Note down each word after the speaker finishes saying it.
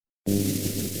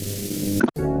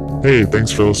Hey,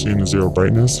 thanks for listening to Zero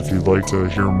Brightness. If you'd like to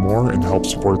hear more and help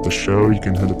support the show, you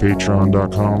can head to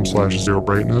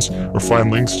patreon.com/zerobrightness or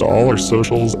find links to all our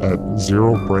socials at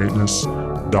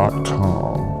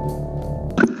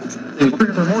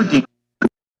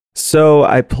zerobrightness.com. So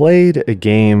I played a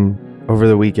game over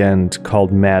the weekend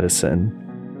called Madison,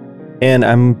 and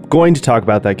I'm going to talk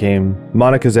about that game.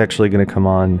 Monica's actually going to come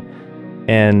on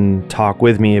and talk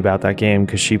with me about that game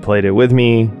because she played it with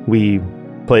me. We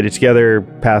played it together,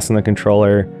 passing the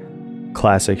controller,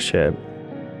 classic shit.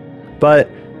 But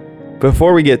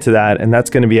before we get to that, and that's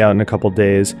going to be out in a couple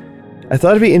days, I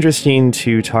thought it'd be interesting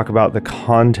to talk about the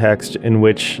context in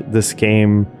which this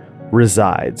game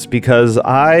resides, because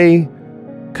I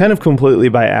kind of completely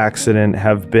by accident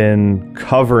have been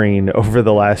covering over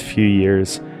the last few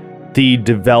years the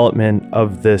development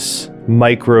of this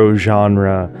micro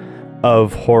genre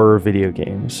of horror video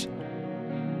games.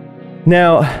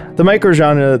 Now, the micro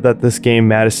genre that this game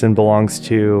Madison belongs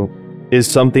to is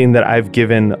something that I've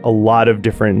given a lot of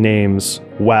different names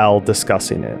while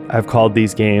discussing it. I've called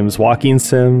these games walking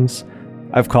sims,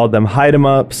 I've called them hide 'em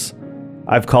ups,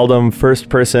 I've called them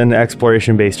first-person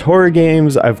exploration-based horror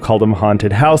games, I've called them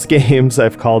haunted house games,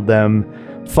 I've called them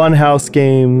fun house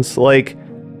games. Like,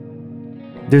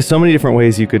 there's so many different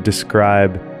ways you could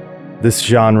describe this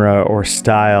genre or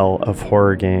style of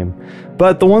horror game.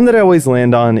 But the one that I always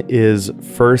land on is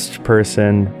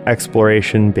first-person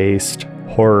exploration-based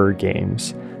horror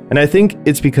games. And I think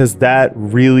it's because that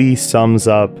really sums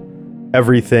up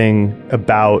everything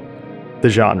about the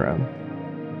genre.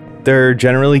 They're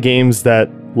generally games that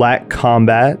lack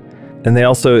combat, and they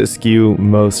also eschew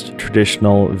most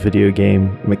traditional video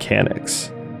game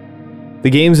mechanics. The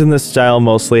games in this style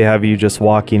mostly have you just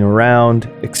walking around,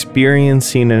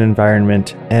 experiencing an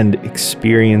environment, and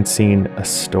experiencing a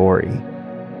story.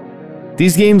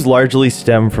 These games largely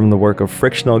stem from the work of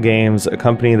Frictional Games, a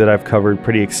company that I've covered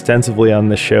pretty extensively on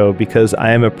the show because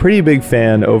I am a pretty big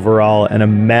fan overall and a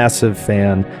massive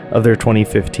fan of their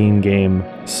 2015 game,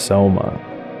 Soma.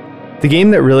 The game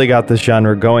that really got this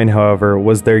genre going, however,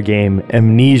 was their game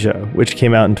Amnesia, which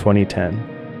came out in 2010.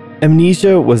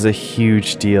 Amnesia was a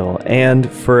huge deal, and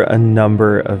for a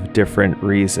number of different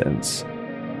reasons.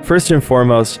 First and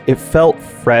foremost, it felt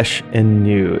fresh and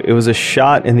new. It was a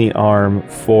shot in the arm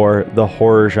for the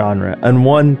horror genre, and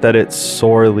one that it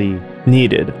sorely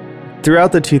needed.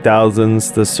 Throughout the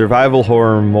 2000s, the survival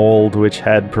horror mold, which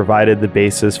had provided the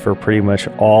basis for pretty much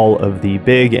all of the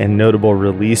big and notable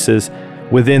releases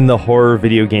within the horror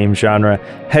video game genre,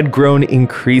 had grown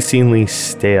increasingly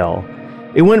stale.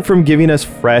 It went from giving us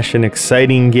fresh and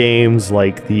exciting games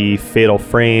like the Fatal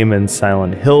Frame and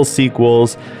Silent Hill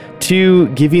sequels to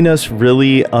giving us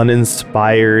really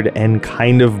uninspired and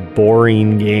kind of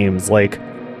boring games like,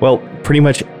 well, pretty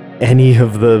much any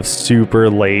of the super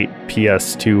late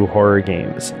PS2 horror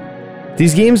games.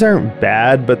 These games aren't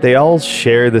bad, but they all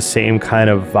share the same kind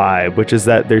of vibe, which is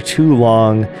that they're too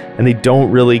long and they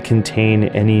don't really contain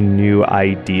any new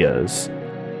ideas.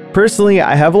 Personally,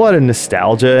 I have a lot of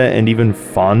nostalgia and even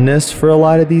fondness for a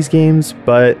lot of these games,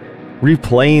 but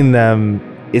replaying them,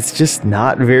 it's just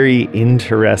not very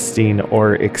interesting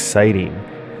or exciting.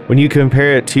 When you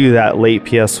compare it to that late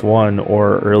PS1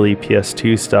 or early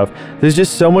PS2 stuff, there's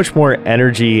just so much more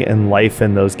energy and life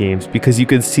in those games because you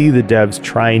could see the devs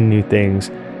trying new things,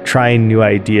 trying new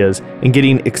ideas, and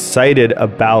getting excited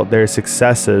about their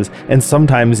successes and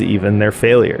sometimes even their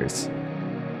failures.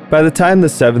 By the time the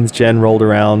 7th gen rolled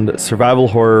around, survival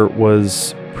horror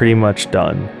was pretty much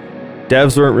done.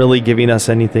 Devs weren't really giving us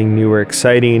anything new or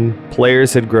exciting,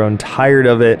 players had grown tired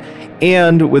of it,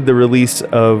 and with the release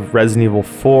of Resident Evil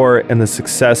 4 and the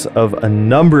success of a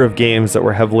number of games that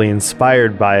were heavily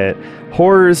inspired by it,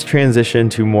 horror's transition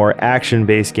to more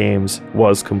action-based games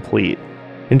was complete.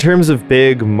 In terms of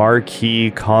big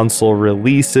marquee console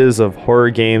releases of horror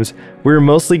games, we were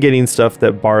mostly getting stuff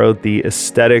that borrowed the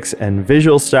aesthetics and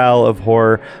visual style of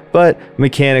horror, but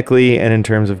mechanically and in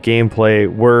terms of gameplay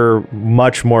were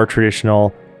much more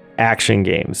traditional action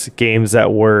games. Games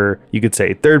that were, you could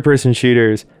say, third-person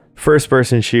shooters,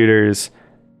 first-person shooters,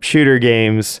 shooter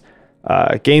games,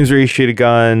 games where you shoot a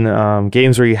gun,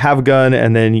 games where you have a gun,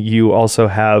 and then you also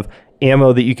have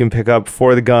ammo that you can pick up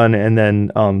for the gun, and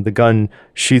then the gun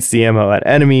shoots the ammo at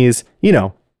enemies,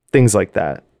 things like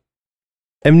that.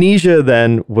 Amnesia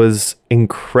then was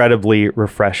incredibly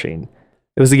refreshing.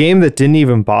 It was a game that didn't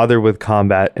even bother with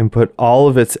combat and put all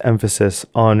of its emphasis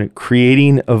on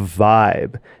creating a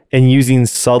vibe and using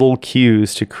subtle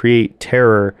cues to create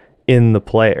terror in the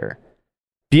player.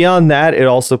 Beyond that, it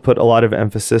also put a lot of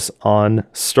emphasis on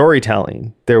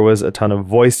storytelling. There was a ton of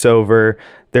voiceover.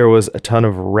 There was a ton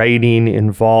of writing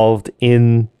involved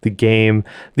in the game.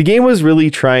 The game was really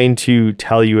trying to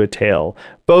tell you a tale,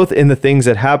 both in the things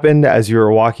that happened as you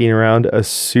were walking around a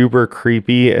super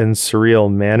creepy and surreal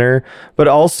manner, but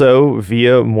also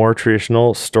via more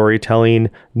traditional storytelling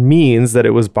means that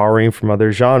it was borrowing from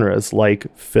other genres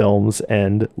like films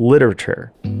and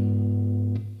literature.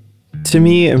 To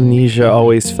me, Amnesia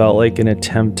always felt like an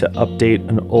attempt to update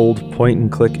an old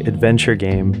point-and-click adventure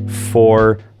game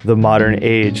for the modern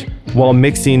age, while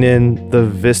mixing in the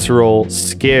visceral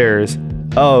scares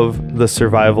of the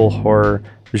survival horror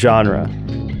genre.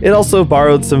 It also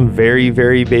borrowed some very,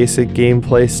 very basic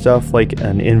gameplay stuff like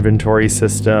an inventory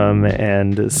system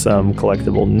and some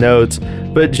collectible notes,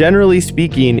 but generally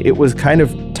speaking, it was kind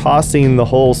of tossing the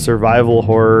whole survival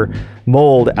horror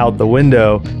mold out the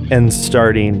window and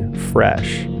starting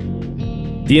fresh.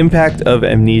 The impact of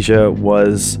Amnesia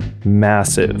was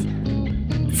massive.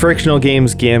 Frictional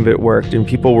Games' Gambit worked, and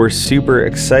people were super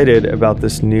excited about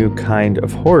this new kind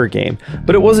of horror game.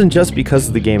 But it wasn't just because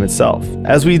of the game itself.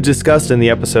 As we discussed in the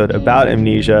episode about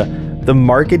Amnesia, the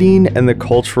marketing and the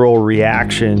cultural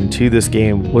reaction to this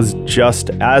game was just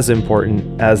as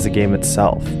important as the game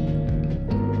itself.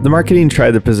 The marketing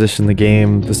tried to position the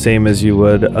game the same as you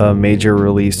would a major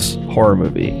release horror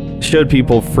movie. It showed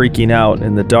people freaking out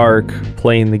in the dark,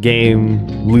 playing the game,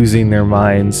 losing their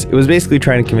minds. It was basically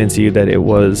trying to convince you that it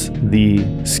was the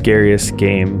scariest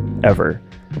game ever.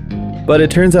 But it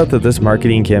turns out that this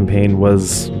marketing campaign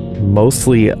was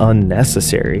mostly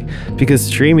unnecessary because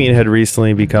streaming had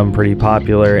recently become pretty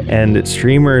popular and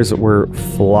streamers were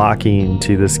flocking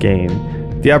to this game.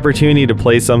 The opportunity to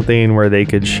play something where they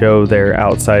could show their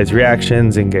outsized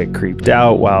reactions and get creeped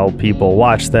out while people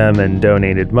watched them and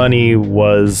donated money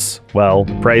was, well,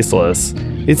 priceless.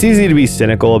 It's easy to be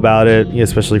cynical about it,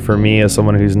 especially for me as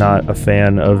someone who's not a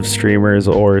fan of streamers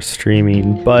or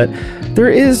streaming, but there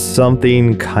is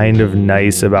something kind of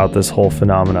nice about this whole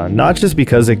phenomenon, not just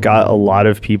because it got a lot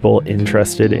of people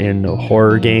interested in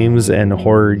horror games and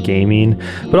horror gaming,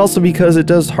 but also because it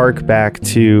does hark back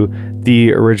to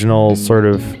the original sort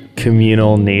of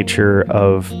communal nature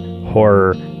of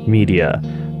horror media.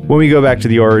 When we go back to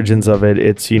the origins of it,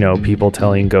 it's, people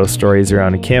telling ghost stories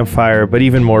around a campfire, but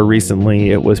even more recently,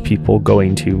 it was people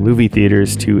going to movie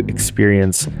theaters to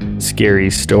experience scary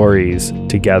stories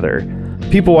together.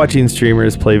 People watching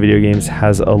streamers play video games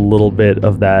has a little bit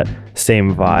of that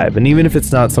same vibe, and even if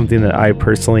it's not something that I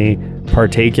personally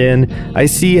partake in, I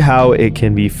see how it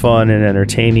can be fun and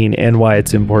entertaining and why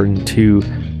it's important to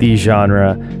the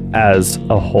genre as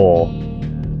a whole.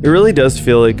 It really does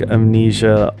feel like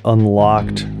Amnesia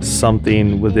unlocked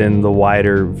something within the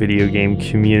wider video game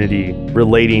community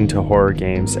relating to horror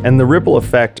games, and the ripple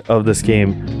effect of this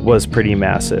game was pretty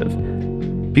massive.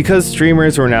 Because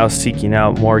streamers were now seeking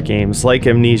out more games like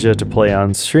Amnesia to play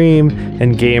on stream,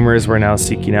 and gamers were now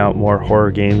seeking out more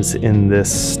horror games in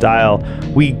this style,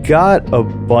 we got a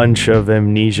bunch of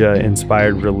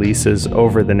Amnesia-inspired releases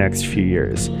over the next few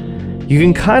years. You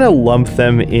can kind of lump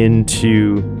them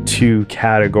into two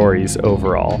categories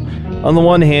overall. On the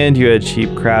one hand, you had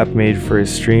cheap crap made for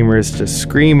streamers to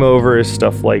scream over,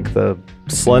 stuff like the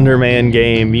Slender Man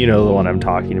game, you know the one I'm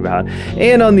talking about.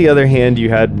 And on the other hand, you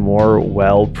had more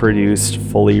well-produced,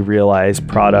 fully realized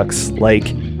products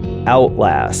like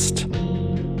Outlast.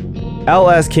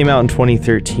 Outlast came out in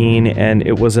 2013, and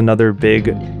it was another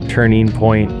big turning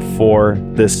point for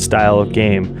this style of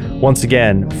game. Once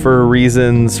again, for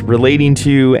reasons relating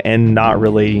to and not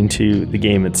relating to the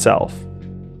game itself.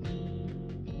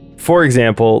 For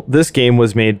example, this game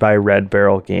was made by Red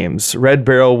Barrel Games. Red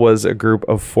Barrel was a group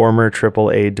of former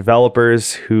AAA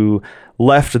developers who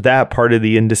left that part of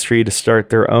the industry to start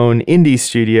their own indie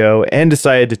studio and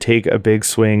decided to take a big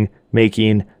swing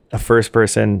making a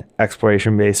first-person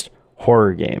exploration-based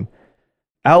horror game.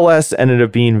 Outlast ended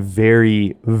up being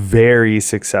very, very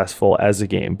successful as a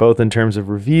game, both in terms of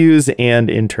reviews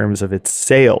and in terms of its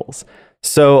sales.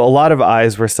 So a lot of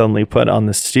eyes were suddenly put on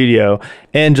the studio,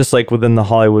 and just like within the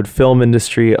Hollywood film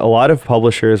industry, a lot of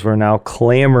publishers were now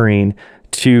clamoring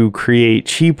to create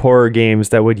cheap horror games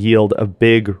that would yield a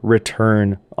big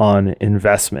return on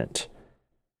investment.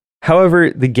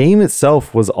 However, the game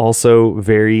itself was also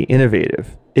very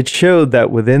innovative. It showed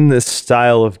that within this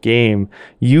style of game,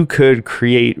 you could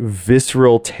create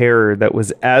visceral terror that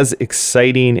was as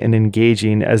exciting and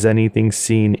engaging as anything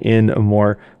seen in a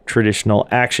more traditional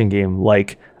action game,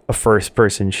 like a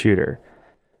first-person shooter.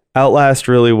 Outlast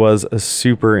really was a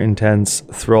super intense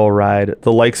thrill ride,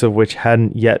 the likes of which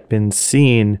hadn't yet been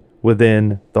seen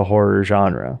within the horror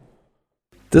genre.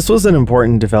 This was an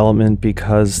important development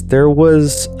because there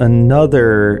was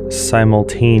another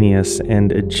simultaneous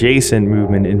and adjacent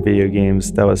movement in video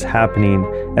games that was happening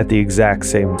at the exact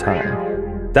same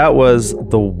time. That was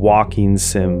the walking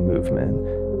sim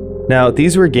movement. Now,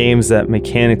 these were games that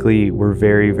mechanically were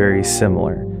very, very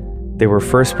similar. They were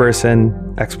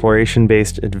first-person,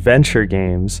 exploration-based adventure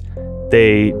games.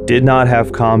 They did not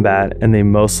have combat, and they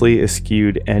mostly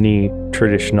eschewed any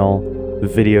traditional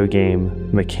video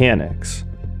game mechanics.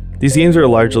 These games are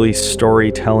largely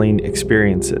storytelling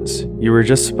experiences. You were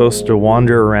just supposed to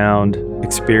wander around,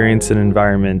 experience an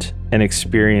environment, and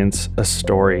experience a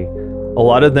story. A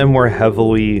lot of them were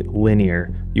heavily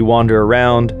linear. You wander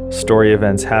around, story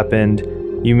events happened,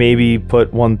 you maybe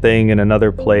put one thing in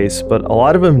another place, but a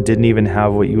lot of them didn't even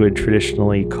have what you would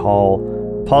traditionally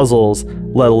call puzzles,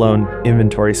 let alone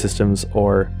inventory systems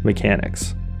or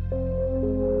mechanics.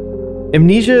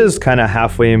 Amnesia is kind of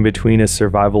halfway in between a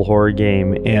survival horror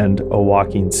game and a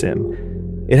walking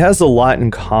sim. It has a lot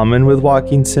in common with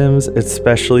walking sims,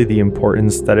 especially the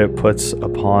importance that it puts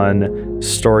upon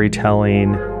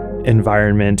storytelling,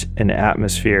 environment, and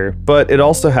atmosphere, but it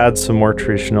also had some more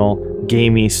traditional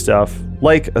gamey stuff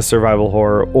like a survival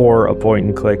horror or a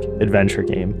point-and-click adventure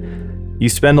game. You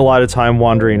spend a lot of time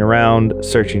wandering around,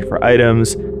 searching for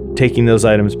items, taking those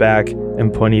items back,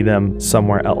 and putting them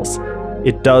somewhere else.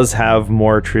 It does have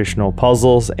more traditional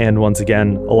puzzles, and once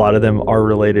again, a lot of them are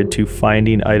related to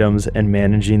finding items and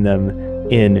managing them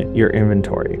in your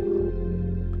inventory.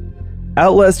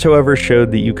 Outlast, however,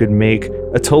 showed that you could make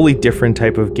a totally different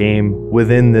type of game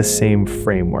within this same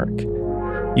framework.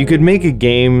 You could make a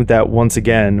game that, once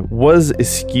again, was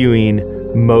eschewing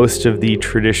most of the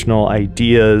traditional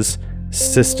ideas,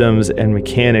 systems, and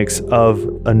mechanics of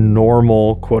a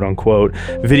normal, quote-unquote,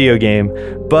 video game,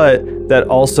 but that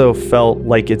also felt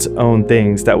like its own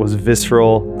things, that was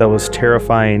visceral, that was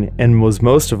terrifying, and was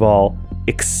most of all,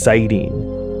 exciting.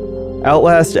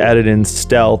 Outlast added in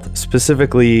stealth,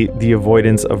 specifically the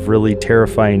avoidance of really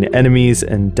terrifying enemies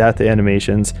and death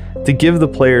animations, to give the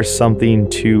player something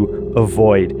to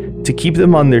avoid, to keep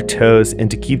them on their toes,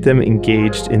 and to keep them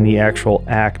engaged in the actual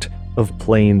act of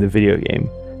playing the video game.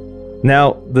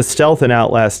 Now, the stealth in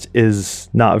Outlast is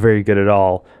not very good at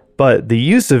all, but the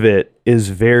use of it is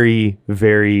very,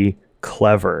 very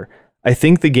clever. I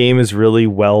think the game is really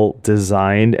well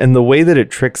designed, and the way that it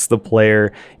tricks the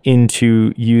player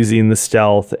into using the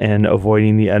stealth and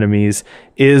avoiding the enemies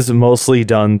is mostly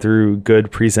done through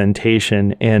good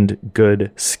presentation and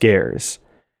good scares.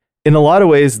 In a lot of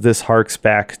ways, this harks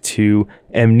back to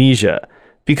Amnesia,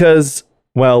 because,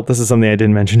 well, this is something I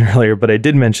didn't mention earlier, but I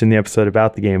did mention the episode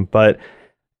about the game, but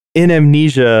in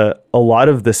Amnesia, a lot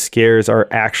of the scares are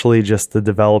actually just the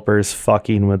developers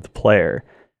fucking with the player.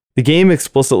 The game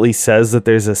explicitly says that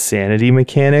there's a sanity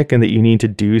mechanic and that you need to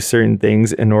do certain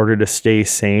things in order to stay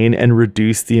sane and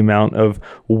reduce the amount of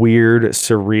weird,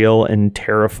 surreal, and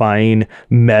terrifying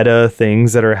meta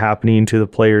things that are happening to the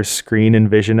player's screen and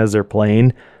vision as they're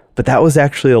playing. But that was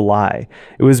actually a lie.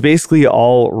 It was basically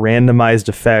all randomized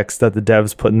effects that the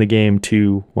devs put in the game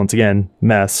to, once again,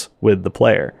 mess with the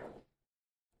player.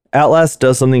 Outlast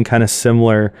does something kind of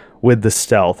similar with the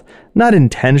stealth. Not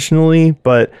intentionally,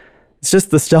 but it's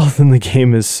just the stealth in the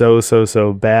game is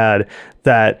so bad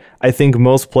that I think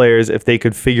most players, if they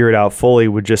could figure it out fully,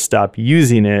 would just stop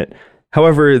using it.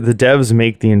 However, the devs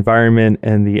make the environment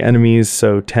and the enemies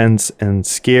so tense and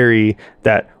scary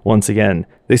that, once again,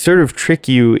 they sort of trick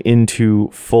you into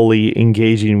fully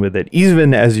engaging with it,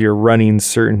 even as you're running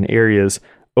certain areas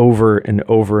over and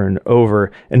over and over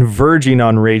and verging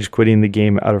on rage quitting the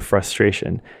game out of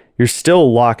frustration. You're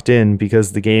still locked in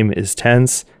because the game is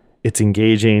tense, it's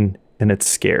engaging, and it's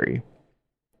scary.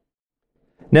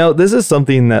 Now, this is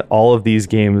something that all of these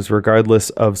games, regardless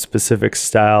of specific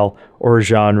style or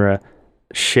genre,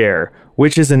 share,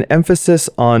 which is an emphasis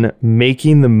on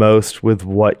making the most with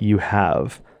what you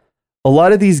have. A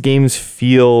lot of these games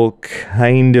feel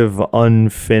kind of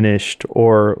unfinished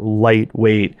or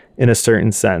lightweight in a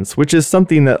certain sense, which is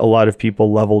something that a lot of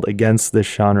people leveled against this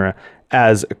genre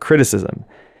as a criticism.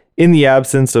 In the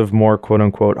absence of more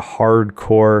quote-unquote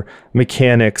hardcore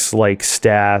mechanics like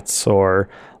stats or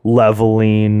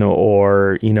leveling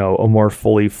or, a more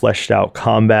fully fleshed out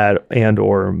combat and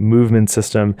or movement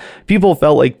system, people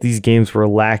felt like these games were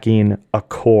lacking a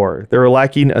core. They were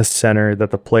lacking a center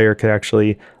that the player could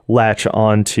actually latch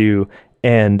onto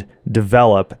and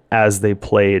develop as they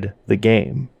played the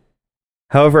game.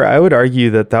 However, I would argue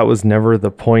that that was never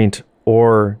the point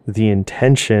or the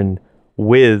intention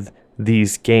with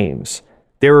these games.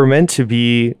 They were meant to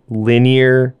be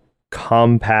linear,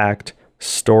 compact,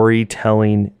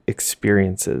 storytelling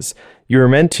experiences. You were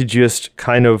meant to just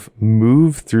kind of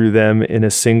move through them in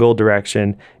a single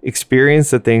direction, experience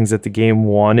the things that the game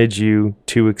wanted you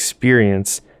to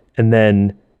experience, and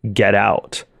then get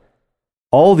out.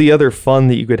 All the other fun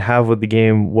that you could have with the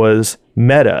game was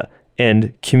meta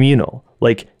and communal.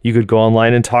 Like, you could go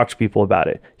online and talk to people about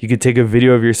it. You could take a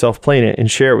video of yourself playing it and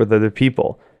share it with other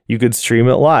people. You could stream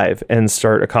it live and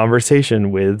start a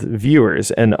conversation with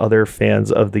viewers and other fans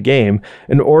of the game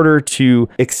in order to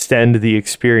extend the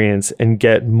experience and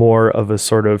get more of a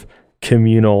sort of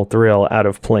communal thrill out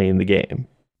of playing the game.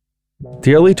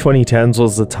 The early 2010s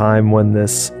was the time when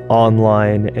this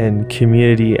online and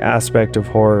community aspect of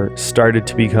horror started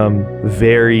to become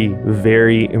very,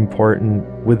 very important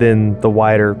within the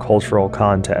wider cultural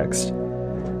context.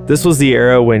 This was the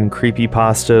era when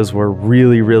creepypastas were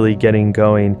really, really getting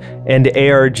going, and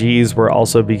ARGs were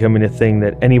also becoming a thing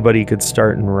that anybody could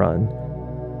start and run.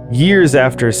 Years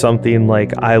after something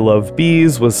like I Love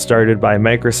Bees was started by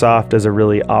Microsoft as a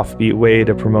really offbeat way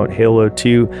to promote Halo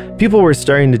 2, people were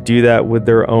starting to do that with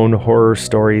their own horror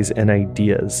stories and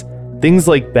ideas. Things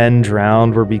like Ben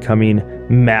Drowned were becoming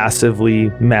massively,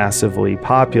 massively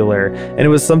popular, and it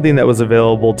was something that was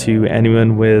available to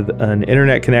anyone with an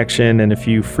internet connection and a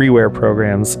few freeware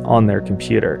programs on their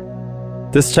computer.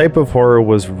 This type of horror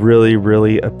was really,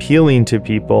 really appealing to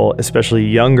people, especially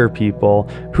younger people,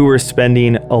 who were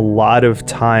spending a lot of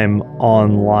time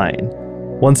online.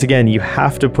 Once again, you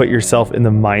have to put yourself in the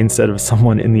mindset of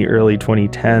someone in the early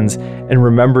 2010s and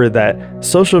remember that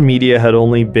social media had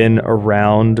only been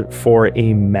around for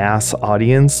a mass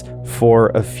audience for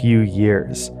a few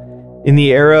years. In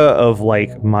the era of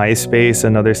like MySpace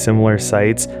and other similar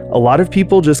sites, a lot of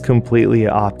people just completely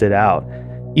opted out.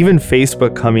 Even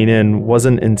Facebook coming in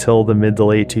wasn't until the mid to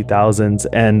late 2000s,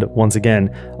 and once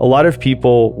again, a lot of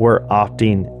people were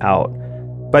opting out.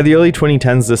 By the early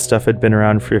 2010s, this stuff had been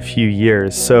around for a few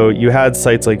years, so you had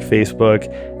sites like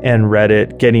Facebook and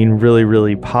Reddit getting really,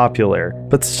 really popular,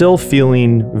 but still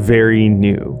feeling very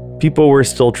new. People were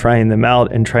still trying them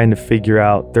out and trying to figure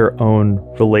out their own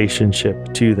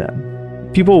relationship to them.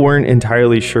 People weren't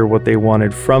entirely sure what they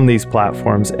wanted from these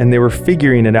platforms, and they were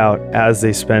figuring it out as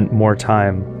they spent more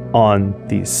time on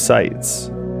these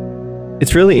sites.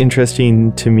 It's really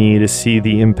interesting to me to see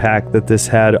the impact that this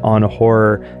had on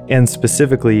horror, and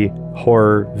specifically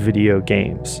horror video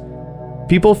games.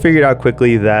 People figured out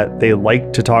quickly that they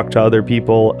liked to talk to other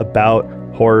people about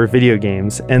horror video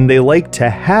games, and they liked to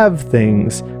have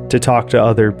things to talk to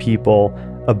other people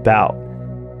about.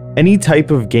 Any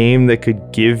type of game that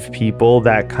could give people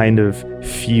that kind of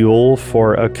fuel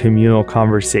for a communal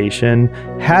conversation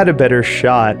had a better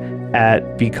shot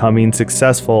at becoming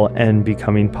successful and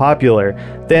becoming popular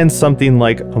than something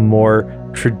like a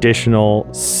more traditional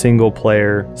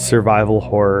single-player survival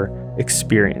horror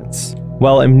experience.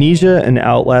 While Amnesia and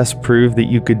Outlast proved that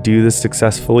you could do this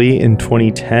successfully in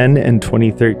 2010 and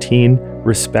 2013,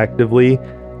 respectively,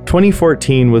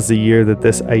 2014 was the year that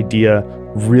this idea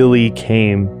really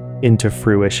came into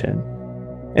fruition.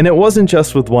 And it wasn't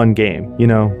just with one game,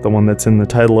 the one that's in the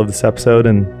title of this episode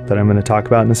and that I'm going to talk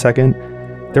about in a second.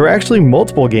 There were actually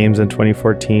multiple games in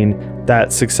 2014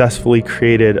 that successfully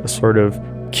created a sort of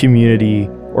community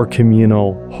or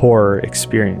communal horror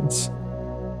experience.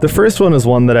 The first one is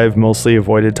one that I've mostly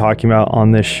avoided talking about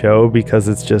on this show because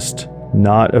it's just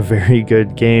not a very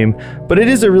good game, but it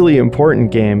is a really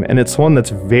important game, and it's one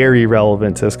that's very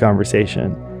relevant to this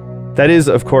conversation. That is,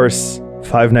 of course,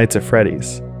 Five Nights at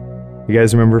Freddy's. You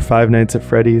guys remember Five Nights at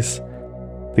Freddy's?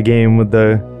 The game with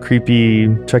the creepy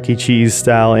Chuck E. Cheese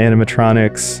style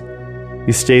animatronics.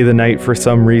 You stay the night for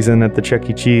some reason at the Chuck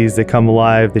E. Cheese, they come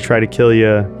alive, they try to kill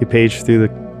you, you page through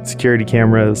the security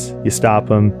cameras, you stop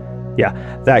them. Yeah,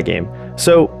 that game.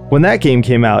 So when that game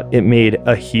came out, it made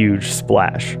a huge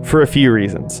splash for a few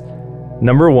reasons.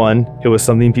 Number one, it was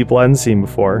something people hadn't seen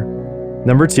before.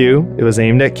 Number two, it was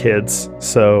aimed at kids,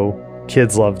 so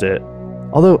kids loved it.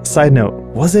 Although, side note,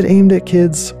 was it aimed at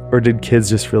kids or did kids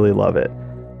just really love it?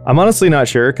 I'm honestly not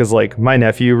sure because my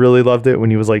nephew really loved it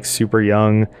when he was super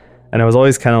young, and I was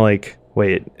always kind of like,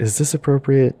 wait, is this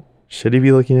appropriate? Should he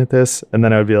be looking at this? And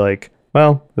then I would be like,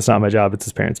 well, it's not my job, it's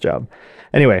his parents' job.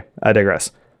 Anyway, I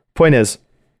digress. Point is,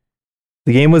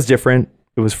 the game was different,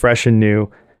 it was fresh and new,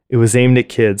 it was aimed at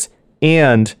kids,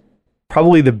 and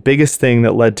probably the biggest thing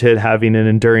that led to it having an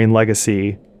enduring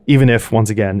legacy, even if, once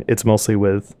again, it's mostly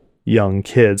with young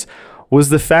kids, was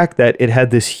the fact that it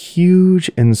had this huge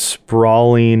and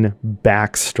sprawling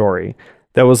backstory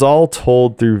that was all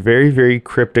told through very, very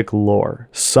cryptic lore,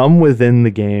 some within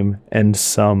the game and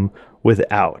some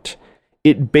without.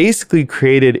 It basically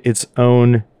created its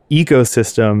own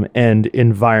ecosystem and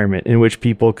environment in which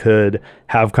people could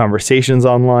have conversations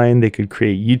online. They could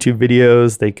create YouTube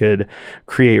videos. They could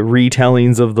create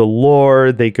retellings of the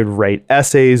lore. They could write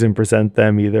essays and present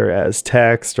them either as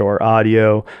text or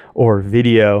audio or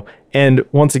video. And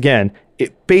once again,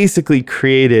 it basically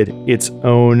created its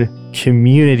own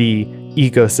community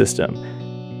ecosystem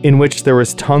in which there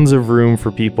was tons of room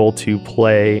for people to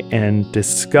play and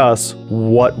discuss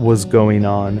what was going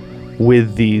on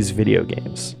with these video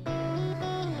games.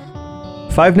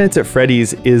 Five Nights at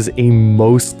Freddy's is a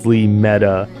mostly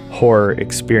meta horror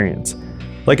experience.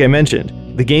 Like I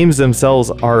mentioned, the games themselves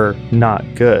are not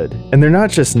good. And they're not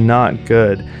just not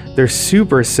good, they're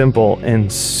super simple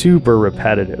and super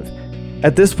repetitive.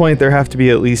 At this point, there have to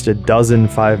be at least a dozen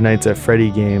Five Nights at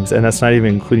Freddy games, and that's not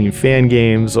even including fan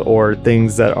games or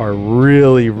things that are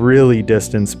really, really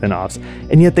distant spin-offs.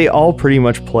 And yet they all pretty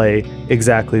much play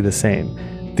exactly the same.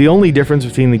 The only difference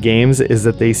between the games is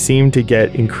that they seem to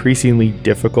get increasingly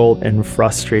difficult and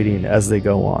frustrating as they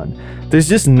go on. There's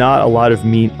just not a lot of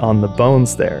meat on the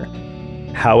bones there.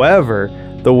 However,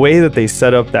 the way that they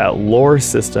set up that lore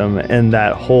system and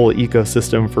that whole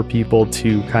ecosystem for people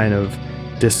to kind of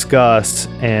discuss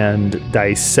and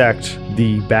dissect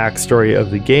the backstory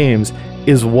of the games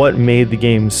is what made the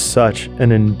game such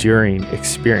an enduring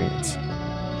experience.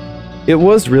 It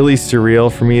was really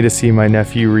surreal for me to see my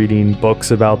nephew reading books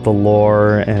about the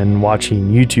lore and watching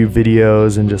YouTube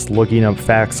videos and just looking up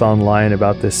facts online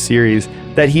about this series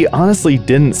that he honestly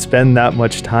didn't spend that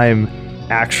much time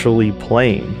actually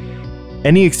playing.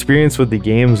 Any experience with the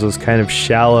games was kind of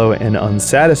shallow and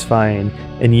unsatisfying,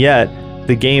 and yet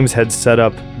the games had set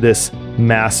up this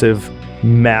massive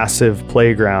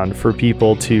playground for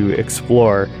people to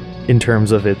explore in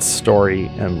terms of its story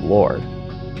and lore.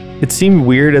 It seemed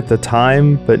weird at the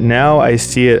time, but now I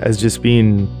see it as just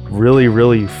being really,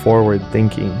 really forward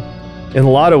thinking. In a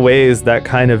lot of ways, that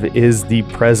kind of is the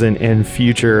present and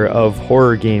future of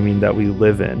horror gaming that we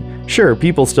live in. Sure,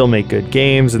 people still make good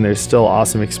games and there's still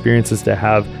awesome experiences to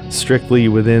have strictly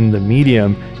within the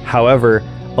medium. However,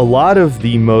 a lot of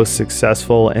the most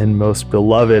successful and most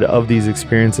beloved of these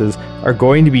experiences are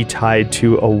going to be tied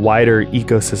to a wider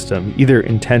ecosystem, either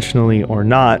intentionally or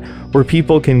not, where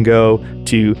people can go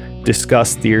to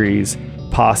discuss theories,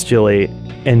 postulate,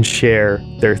 and share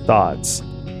their thoughts.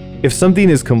 If something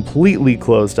is completely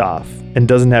closed off and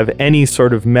doesn't have any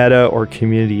sort of meta or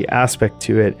community aspect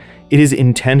to it, it is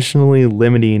intentionally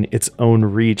limiting its own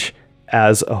reach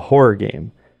as a horror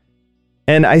game.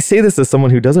 And I say this as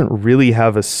someone who doesn't really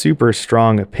have a super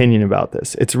strong opinion about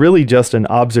this. It's really just an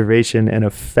observation and a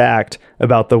fact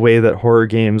about the way that horror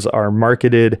games are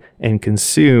marketed and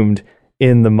consumed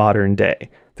in the modern day.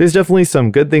 There's definitely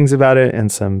some good things about it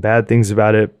and some bad things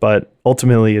about it, but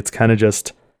ultimately it's kind of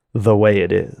just the way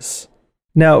it is.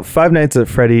 Now, Five Nights at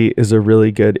Freddy is a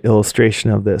really good illustration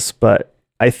of this, but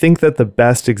I think that the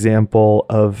best example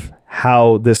of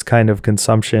how this kind of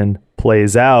consumption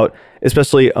plays out,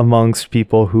 especially amongst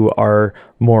people who are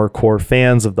more core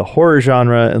fans of the horror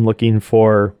genre and looking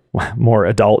for more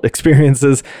adult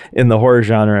experiences in the horror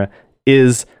genre,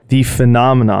 is the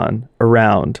phenomenon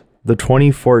around the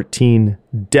 2014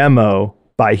 demo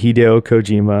by Hideo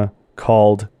Kojima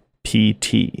called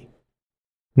PT.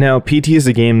 Now, PT is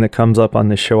a game that comes up on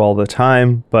this show all the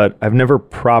time, but I've never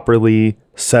properly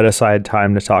set aside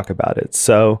time to talk about it.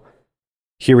 So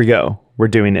here we go. We're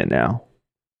doing it now.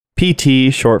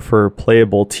 PT, short for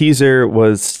Playable Teaser,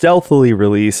 was stealthily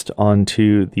released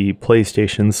onto the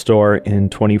PlayStation Store in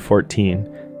 2014.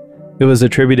 It was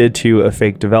attributed to a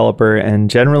fake developer and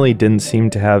generally didn't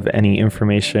seem to have any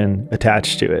information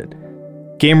attached to it.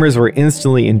 Gamers were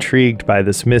instantly intrigued by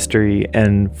this mystery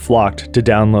and flocked to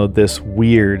download this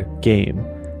weird game.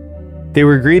 They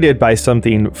were greeted by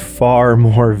something far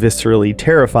more viscerally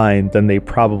terrifying than they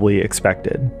probably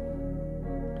expected.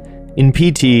 In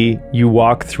PT, you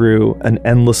walk through an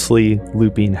endlessly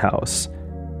looping house.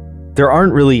 There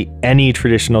aren't really any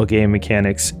traditional game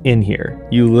mechanics in here.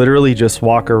 You literally just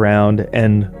walk around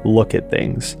and look at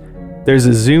things. There's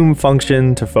a zoom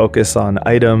function to focus on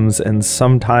items, and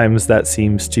sometimes that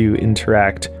seems to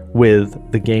interact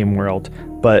with the game world,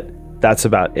 but that's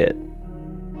about it.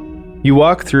 You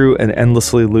walk through an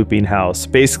endlessly looping house,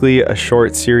 basically a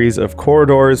short series of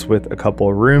corridors with a couple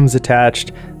of rooms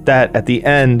attached that at the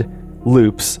end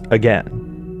loops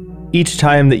again. Each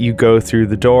time that you go through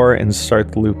the door and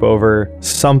start the loop over,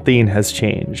 something has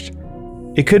changed.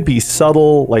 It could be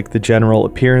subtle, like the general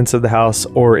appearance of the house,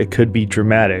 or it could be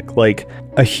dramatic, like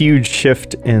a huge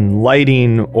shift in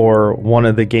lighting or one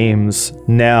of the game's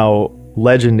now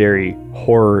legendary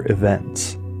horror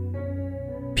events.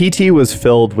 PT was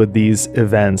filled with these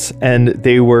events, and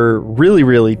they were really,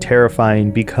 really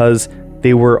terrifying because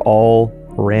they were all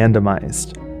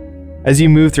randomized. As you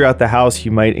move throughout the house, you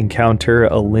might encounter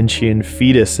a Lynchian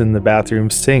fetus in the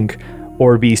bathroom sink,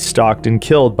 or be stalked and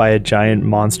killed by a giant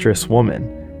monstrous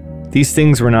woman. These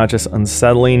things were not just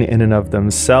unsettling in and of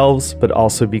themselves, but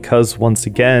also because, once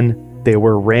again, they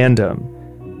were random.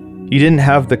 You didn't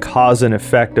have the cause and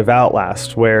effect of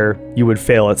Outlast, where you would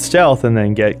fail at stealth and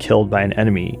then get killed by an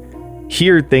enemy.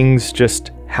 Here, things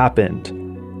just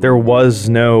happened. There was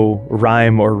no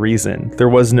rhyme or reason. There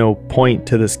was no point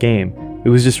to this game. It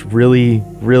was just really,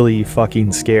 really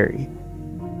fucking scary.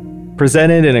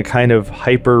 Presented in a kind of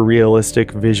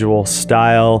hyper-realistic visual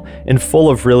style and full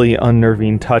of really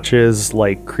unnerving touches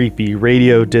like creepy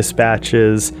radio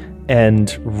dispatches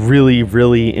and really,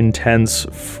 really intense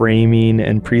framing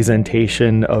and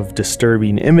presentation of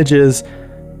disturbing images,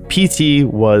 PT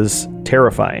was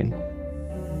terrifying.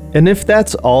 And if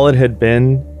that's all it had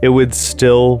been, it would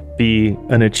still be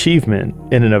an achievement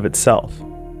in and of itself.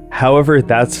 However,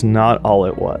 that's not all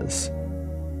it was.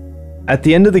 At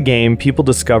the end of the game, people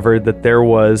discovered that there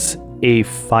was a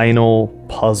final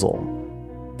puzzle.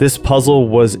 This puzzle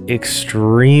was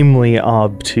extremely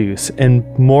obtuse and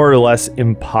more or less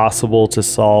impossible to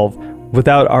solve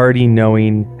without already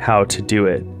knowing how to do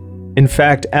it. In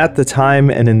fact, at the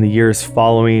time and in the years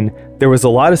following, there was a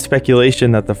lot of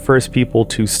speculation that the first people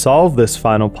to solve this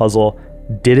final puzzle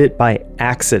did it by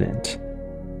accident.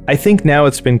 I think now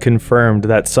it's been confirmed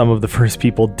that some of the first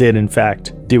people did in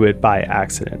fact do it by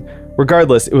accident.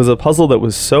 Regardless, it was a puzzle that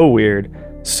was so weird,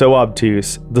 so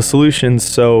obtuse, the solutions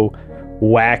so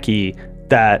wacky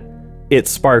that it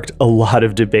sparked a lot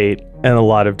of debate and a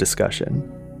lot of discussion.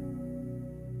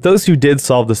 Those who did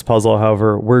solve this puzzle,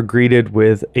 however, were greeted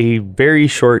with a very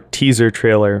short teaser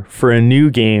trailer for a new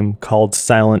game called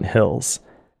Silent Hills.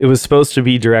 It was supposed to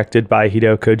be directed by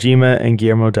Hideo Kojima and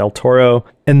Guillermo del Toro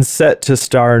and set to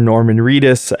star Norman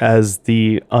Reedus as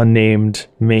the unnamed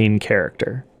main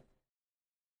character.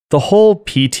 The whole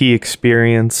PT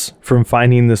experience, from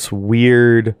finding this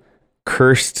weird,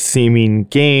 cursed-seeming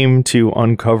game to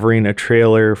uncovering a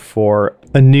trailer for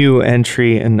a new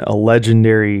entry in a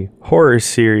legendary horror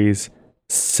series,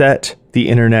 set the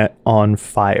internet on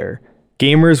fire.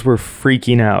 Gamers were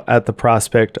freaking out at the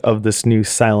prospect of this new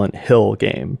Silent Hill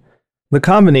game. The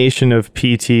combination of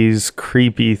PT's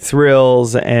creepy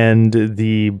thrills and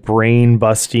the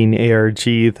brain-busting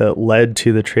ARG that led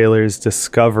to the trailer's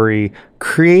discovery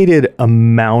created a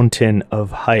mountain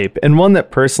of hype, and one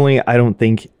that personally I don't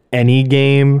think any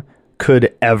game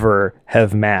could ever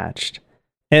have matched.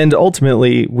 And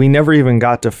ultimately, we never even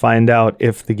got to find out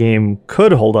if the game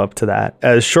could hold up to that,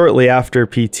 as shortly after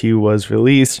PT was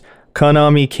released,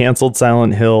 Konami canceled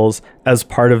Silent Hills as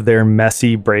part of their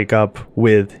messy breakup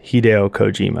with Hideo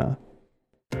Kojima.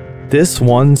 This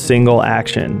one single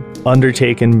action,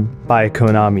 undertaken by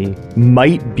Konami,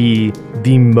 might be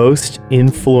the most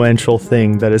influential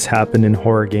thing that has happened in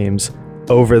horror games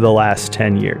over the last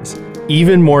 10 years.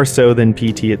 Even more so than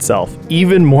PT itself,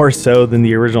 even more so than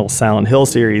the original Silent Hill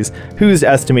series, whose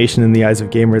estimation in the eyes of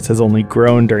gamers has only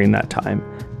grown during that time.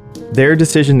 Their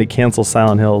decision to cancel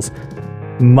Silent Hills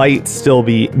might still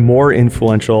be more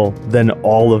influential than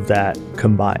all of that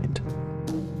combined.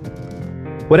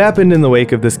 What happened in the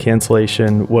wake of this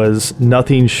cancellation was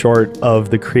nothing short of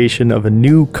the creation of a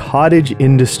new cottage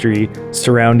industry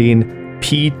surrounding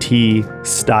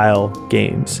PT-style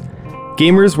games.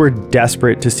 Gamers were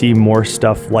desperate to see more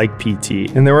stuff like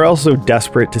PT, and they were also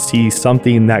desperate to see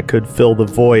something that could fill the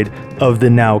void of the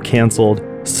now canceled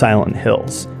Silent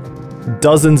Hills.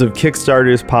 Dozens of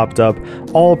Kickstarters popped up,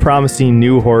 all promising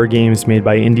new horror games made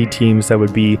by indie teams that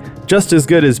would be just as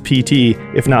good as PT,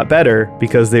 if not better,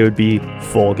 because they would be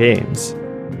full games.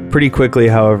 Pretty quickly,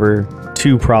 however,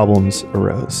 two problems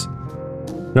arose.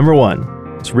 Number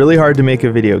one, it's really hard to make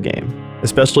a video game,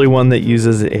 especially one that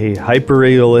uses a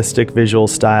hyper-realistic visual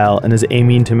style and is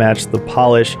aiming to match the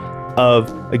polish of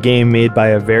a game made by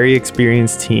a very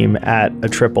experienced team at a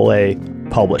AAA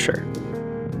publisher.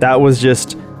 That was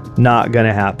just not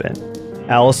gonna happen.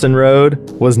 Allison Road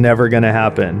was never gonna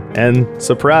happen, and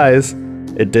surprise,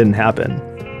 it didn't happen.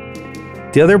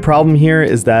 The other problem here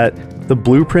is that the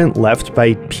blueprint left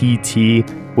by PT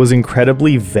was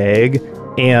incredibly vague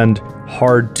and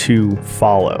hard to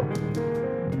follow.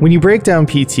 When you break down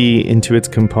PT into its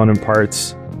component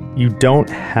parts, you don't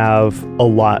have a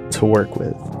lot to work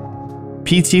with.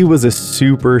 PT was a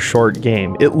super short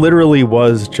game. It literally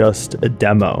was just a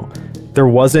demo. There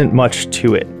wasn't much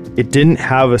to it. It didn't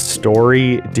have a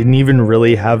story. It didn't even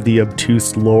really have the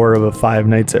obtuse lore of a Five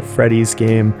Nights at Freddy's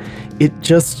game. It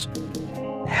just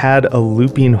had a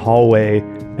looping hallway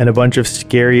and a bunch of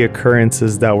scary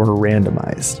occurrences that were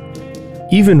randomized.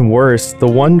 Even worse, the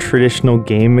one traditional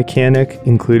game mechanic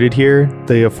included here,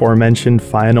 the aforementioned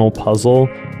final puzzle,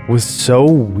 was so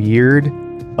weird,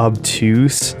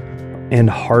 obtuse, and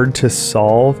hard to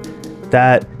solve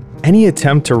that any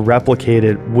attempt to replicate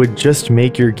it would just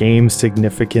make your game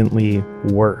significantly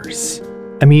worse.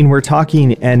 I mean, we're talking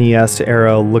NES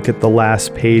era, look at the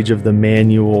last page of the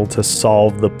manual to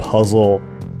solve the puzzle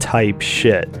type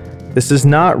shit. This is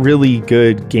not really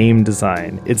good game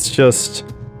design. It's just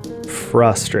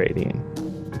frustrating.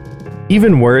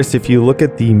 Even worse, if you look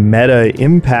at the meta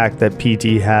impact that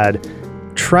PT had,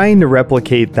 trying to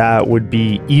replicate that would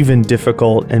be even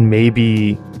difficult and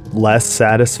maybe less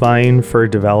satisfying for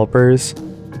developers.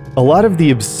 A lot of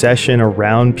the obsession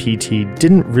around PT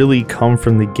didn't really come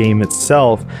from the game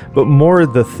itself, but more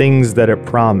the things that it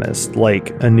promised, like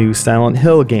a new Silent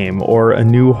Hill game or a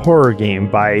new horror game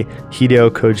by Hideo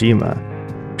Kojima.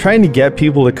 Trying to get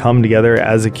people to come together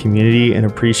as a community and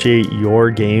appreciate your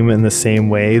game in the same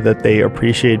way that they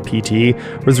appreciate PT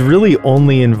was really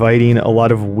only inviting a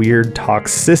lot of weird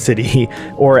toxicity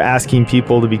or asking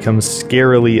people to become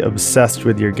scarily obsessed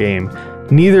with your game,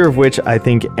 neither of which I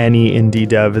think any indie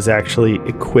dev is actually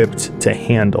equipped to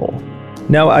handle.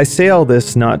 Now, I say all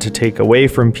this not to take away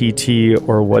from PT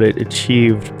or what it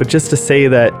achieved, but just to say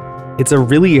that it's a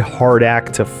really hard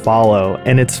act to follow,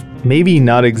 and it's maybe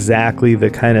not exactly the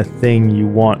kind of thing you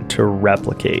want to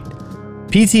replicate.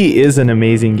 PT is an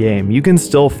amazing game. You can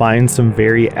still find some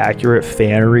very accurate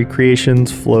fan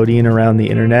recreations floating around the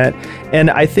internet,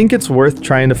 and I think it's worth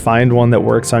trying to find one that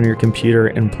works on your computer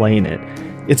and playing it.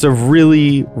 It's a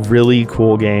really, really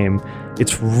cool game.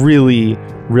 It's really,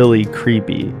 really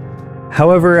creepy.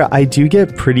 However, I do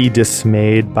get pretty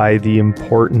dismayed by the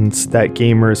importance that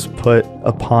gamers put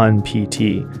upon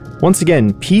PT. Once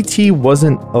again, PT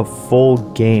wasn't a full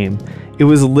game. It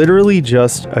was literally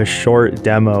just a short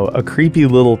demo, a creepy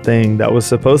little thing that was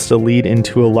supposed to lead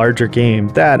into a larger game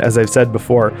that, as I've said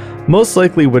before, most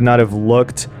likely would not have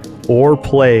looked or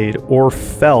played or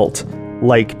felt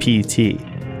like PT.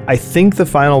 I think the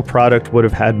final product would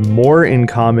have had more in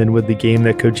common with the game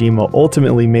that Kojima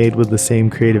ultimately made with the same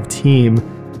creative team,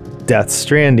 Death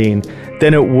Stranding,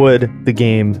 than it would the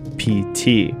game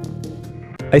PT.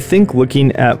 I think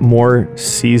looking at more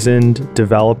seasoned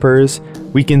developers,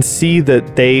 we can see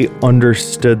that they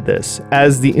understood this,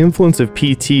 as the influence of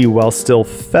PT, while still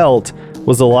felt,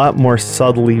 was a lot more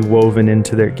subtly woven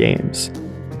into their games.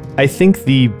 I think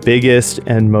the biggest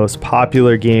and most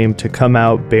popular game to come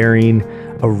out bearing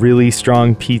a really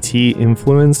strong PT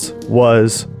influence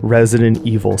was Resident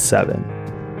Evil 7.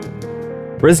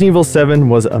 Resident Evil 7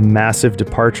 was a massive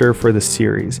departure for the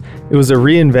series. It was a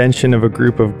reinvention of a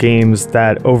group of games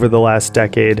that over the last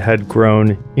decade had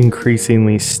grown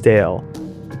increasingly stale.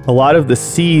 A lot of the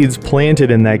seeds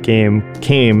planted in that game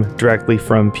came directly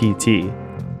from PT.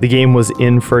 The game was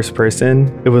in first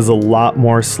person, it was a lot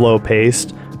more slow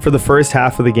paced. For the first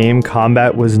half of the game,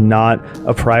 combat was not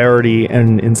a priority,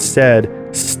 and instead,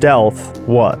 stealth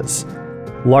was.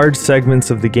 Large segments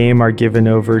of the game are given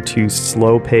over to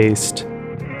slow-paced,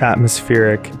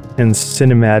 atmospheric, and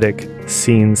cinematic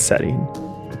scene setting.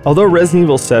 Although Resident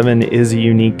Evil 7 is a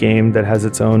unique game that has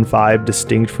its own vibe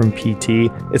distinct from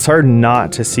PT, it's hard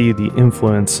not to see the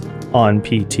influence on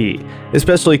PT,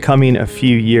 especially coming a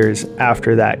few years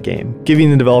after that game,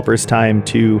 giving the developers time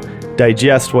to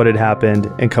digest what had happened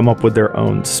and come up with their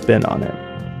own spin on it.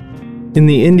 In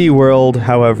the indie world,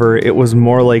 however, it was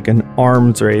more like an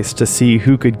arms race to see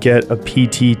who could get a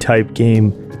PT-type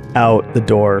game out the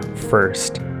door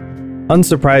first.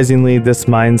 Unsurprisingly, this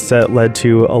mindset led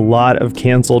to a lot of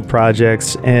canceled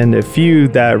projects and a few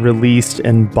that released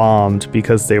and bombed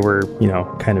because they were,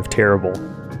 kind of terrible.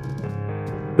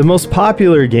 The most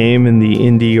popular game in the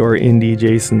indie or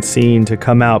indie-adjacent scene to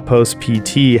come out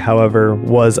post-PT, however,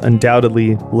 was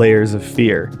undoubtedly Layers of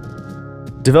Fear.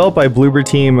 Developed by Bloober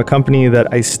Team, a company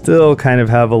that I still kind of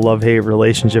have a love-hate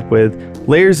relationship with,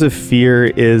 Layers of Fear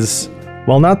is,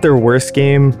 while not their worst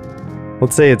game,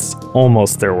 let's say it's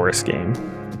almost their worst game.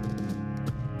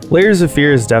 Layers of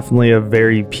Fear is definitely a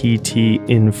very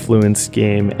PT-influenced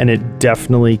game, and it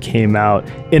definitely came out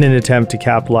in an attempt to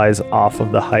capitalize off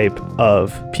of the hype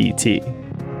of PT.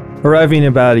 Arriving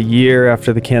about a year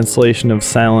after the cancellation of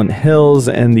Silent Hills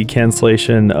and the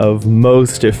cancellation of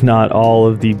most, if not all,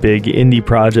 of the big indie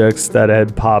projects that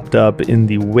had popped up in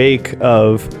the wake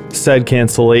of said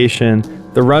cancellation,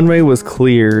 the runway was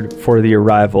cleared for the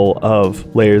arrival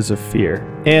of Layers of Fear,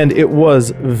 and it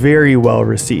was very well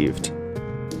received.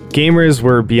 Gamers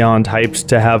were beyond hyped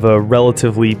to have a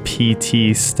relatively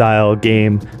PT-style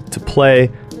game to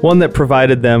play, one that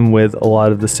provided them with a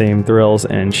lot of the same thrills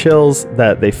and chills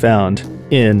that they found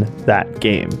in that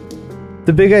game.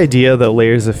 The big idea that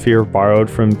Layers of Fear borrowed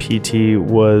from PT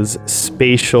was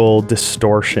spatial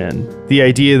distortion, the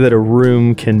idea that a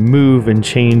room can move and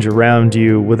change around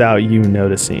you without you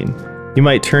noticing. You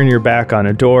might turn your back on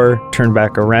a door, turn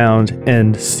back around,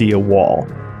 and see a wall.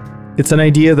 It's an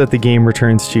idea that the game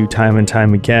returns to time and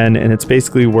time again, and it's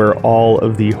basically where all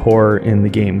of the horror in the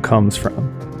game comes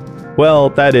from. Well,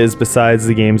 that is, besides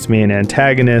the game's main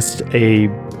antagonist, a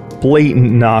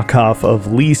blatant knockoff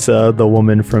of Lisa, the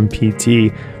woman from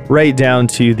PT, right down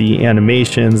to the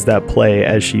animations that play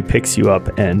as she picks you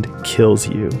up and kills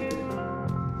you.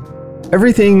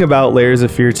 Everything about Layers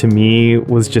of Fear to me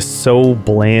was just so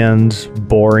bland,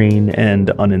 boring,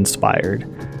 and uninspired.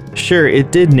 Sure,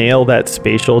 it did nail that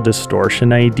spatial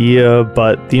distortion idea,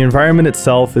 but the environment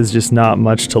itself is just not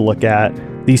much to look at.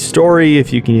 The story,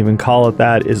 if you can even call it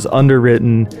that, is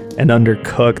underwritten and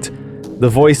undercooked. The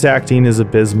voice acting is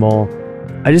abysmal.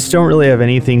 I just don't really have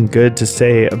anything good to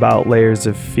say about Layers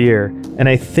of Fear, and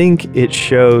I think it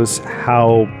shows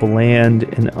how bland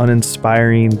and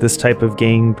uninspiring this type of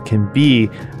game can be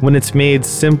when it's made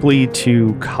simply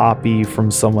to copy from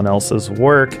someone else's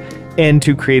work and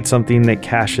to create something that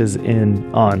cashes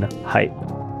in on hype.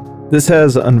 This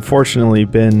has unfortunately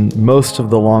been most of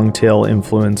the long tail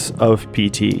influence of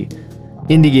PT.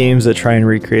 Indie games that try and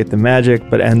recreate the magic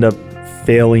but end up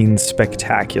failing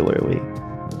spectacularly.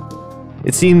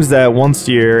 It seems that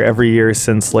every year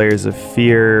since Layers of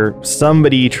Fear,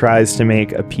 somebody tries to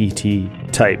make a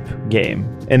PT type game,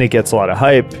 and it gets a lot of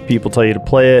hype, people tell you to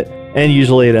play it, and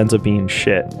usually it ends up being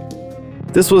shit.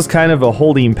 This was kind of a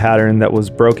holding pattern that was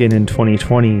broken in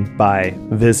 2020 by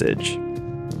Visage.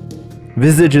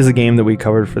 Visage is a game that we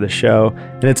covered for the show,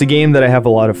 and it's a game that I have a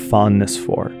lot of fondness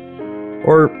for.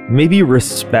 Or maybe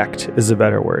respect is a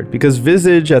better word, because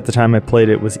Visage, at the time I played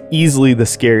it, was easily the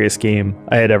scariest game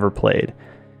I had ever played.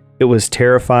 It was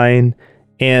terrifying,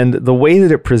 and the way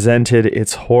that it presented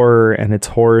its horror and its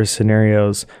horror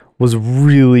scenarios was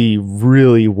really,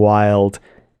 really wild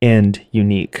and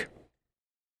unique.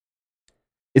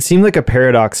 It seemed like a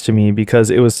paradox to me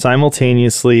because it was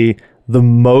simultaneously the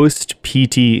most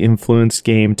PT-influenced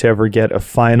game to ever get a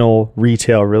final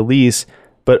retail release,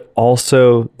 but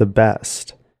also the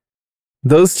best.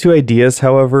 Those two ideas,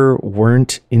 however,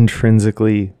 weren't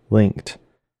intrinsically linked.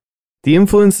 The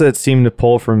influence that seemed to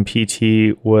pull from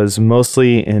PT was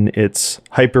mostly in its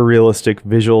hyper-realistic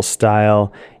visual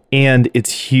style and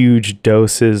its huge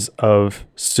doses of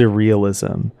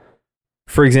surrealism.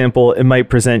 For example, it might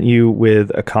present you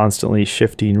with a constantly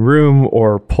shifting room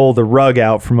or pull the rug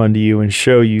out from under you and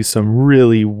show you some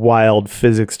really wild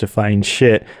physics-defying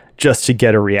shit just to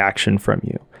get a reaction from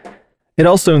you. It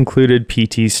also included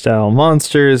PT-style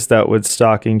monsters that would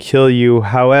stalk and kill you.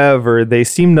 However, they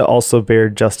seem to also bear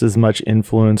just as much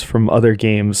influence from other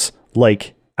games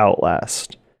like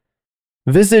Outlast.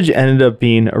 Visage ended up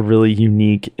being a really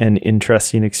unique and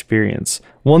interesting experience,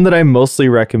 one that I mostly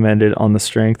recommended on the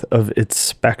strength of its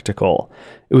spectacle.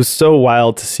 It was so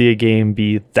wild to see a game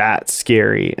be that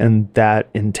scary and that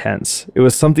intense. It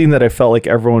was something that I felt like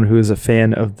everyone who is a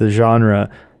fan of the genre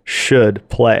should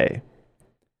play.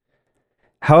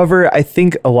 However, I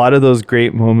think a lot of those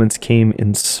great moments came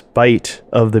in spite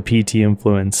of the PT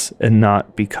influence and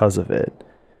not because of it.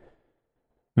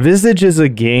 Visage is a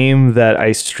game that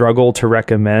I struggle to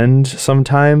recommend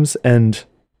sometimes, and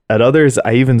at others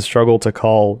I even struggle to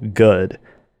call good.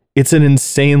 It's an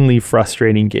insanely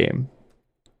frustrating game.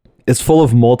 It's full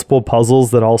of multiple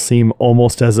puzzles that all seem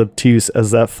almost as obtuse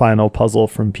as that final puzzle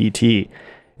from PT.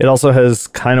 It also has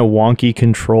kind of wonky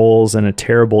controls and a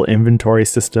terrible inventory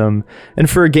system, and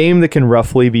for a game that can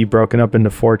roughly be broken up into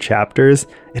 4 chapters,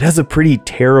 it has a pretty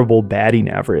terrible batting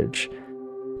average.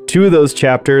 2 of those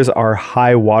chapters are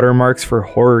high watermarks for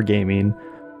horror gaming.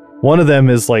 One of them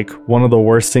is like one of the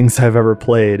worst things I've ever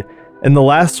played, and the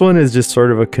last one is just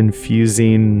sort of a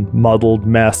confusing, muddled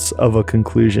mess of a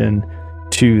conclusion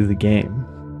to the game.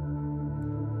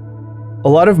 A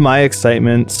lot of my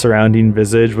excitement surrounding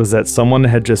Visage was that someone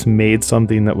had just made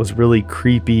something that was really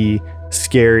creepy,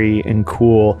 scary, and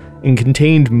cool, and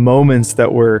contained moments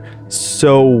that were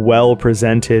so well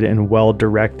presented and well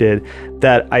directed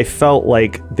that I felt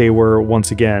like they were,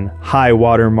 once again, high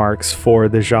watermarks for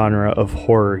the genre of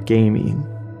horror gaming.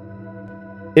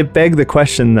 It begged the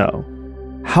question, though,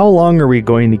 how long are we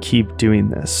going to keep doing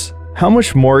this? How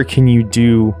much more can you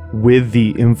do with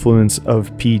the influence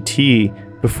of PT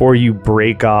before you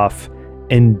break off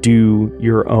and do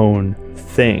your own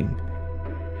thing?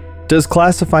 Does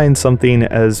classifying something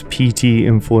as PT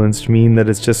influenced mean that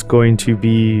it's just going to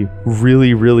be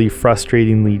really, really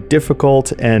frustratingly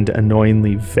difficult and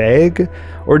annoyingly vague?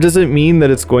 Or does it mean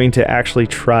that it's going to actually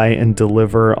try and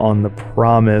deliver on the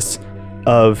promise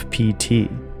of PT?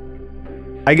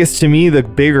 I guess to me, the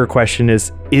bigger question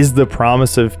is the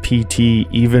promise of PT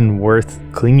even worth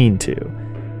clinging to?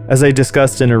 As I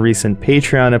discussed in a recent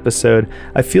Patreon episode,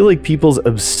 I feel like people's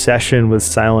obsession with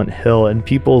Silent Hill and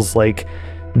people's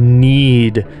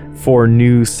need for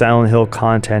new Silent Hill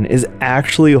content is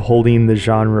actually holding the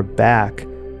genre back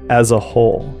as a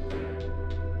whole.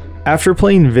 After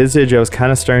playing Visage, I was kind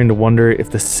of starting to wonder if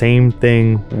the same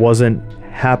thing wasn't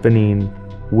happening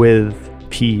with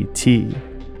PT.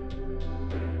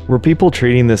 Were people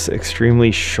treating this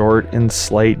extremely short and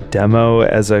slight demo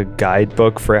as a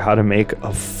guidebook for how to make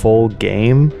a full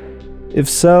game? If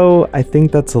so, I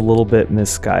think that's a little bit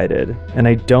misguided, and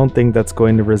I don't think that's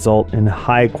going to result in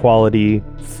high-quality,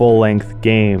 full-length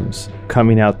games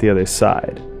coming out the other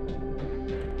side.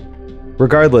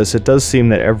 Regardless, it does seem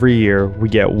that every year we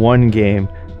get one game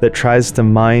that tries to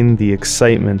mine the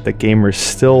excitement that gamers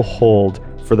still hold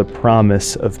for the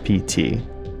promise of PT.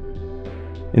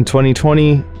 In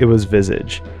 2020, it was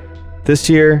Visage. This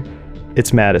year,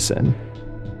 it's Madison.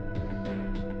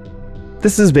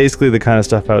 This is basically the kind of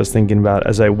stuff I was thinking about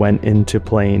as I went into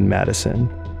playing Madison.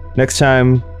 Next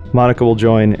time, Monica will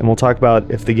join and we'll talk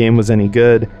about if the game was any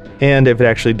good and if it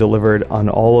actually delivered on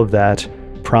all of that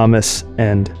promise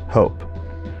and hope.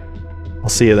 I'll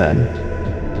see you then.